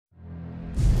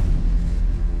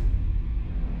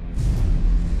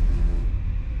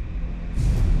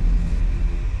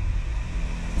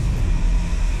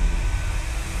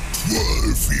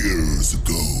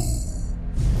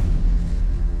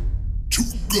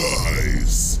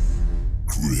guys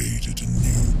created a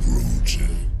new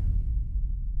project.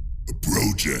 A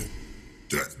project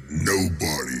that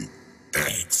nobody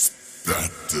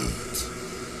expected.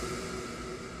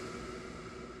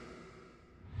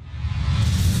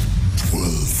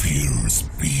 12 years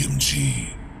BMG.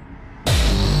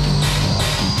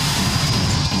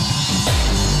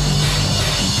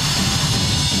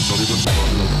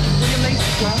 When you're late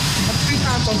as well, have 3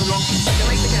 times on the wrong. You're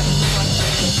late again.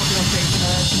 Fucking okay.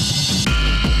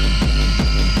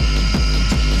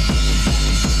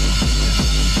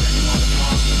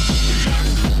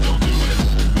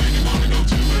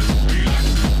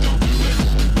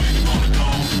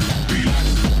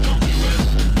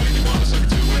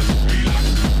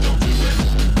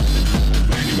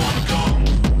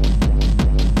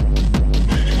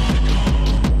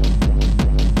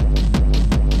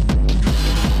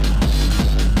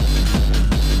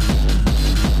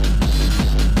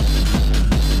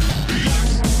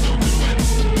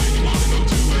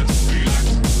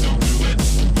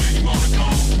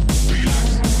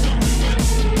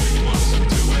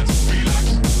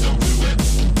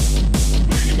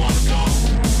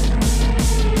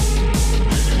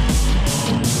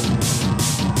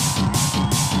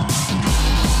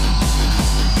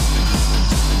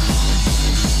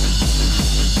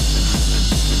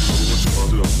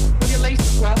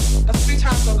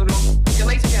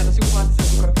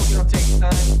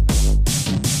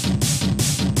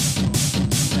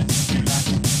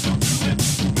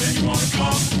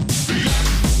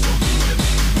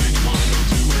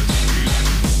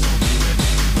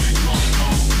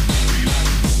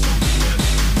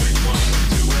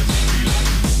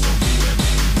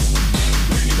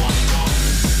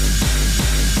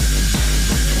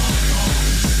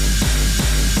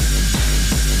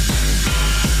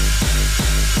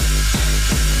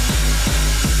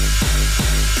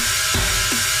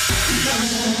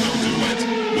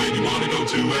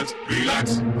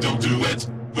 Relax, don't do it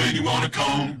when you wanna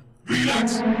come.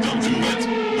 Relax, don't do it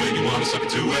when you wanna suck it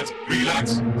to it.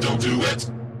 Relax, don't do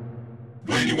it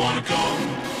when you wanna come.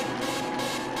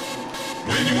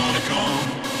 When you wanna come.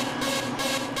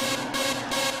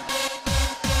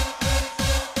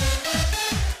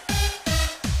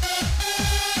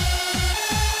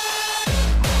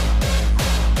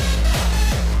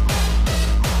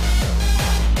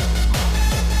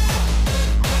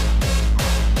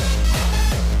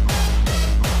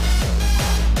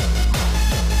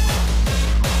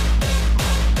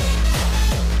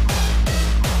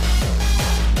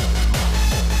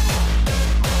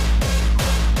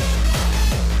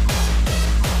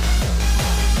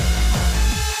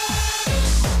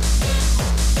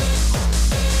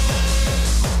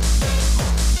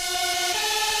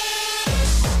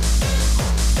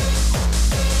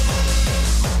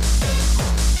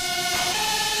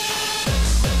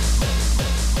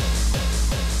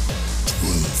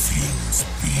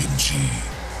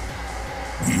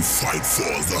 We fight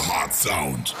for the hard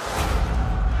sound.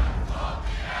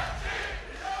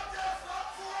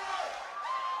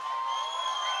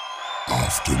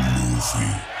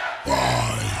 Aftermovie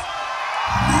by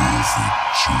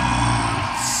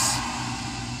Musikgestalter.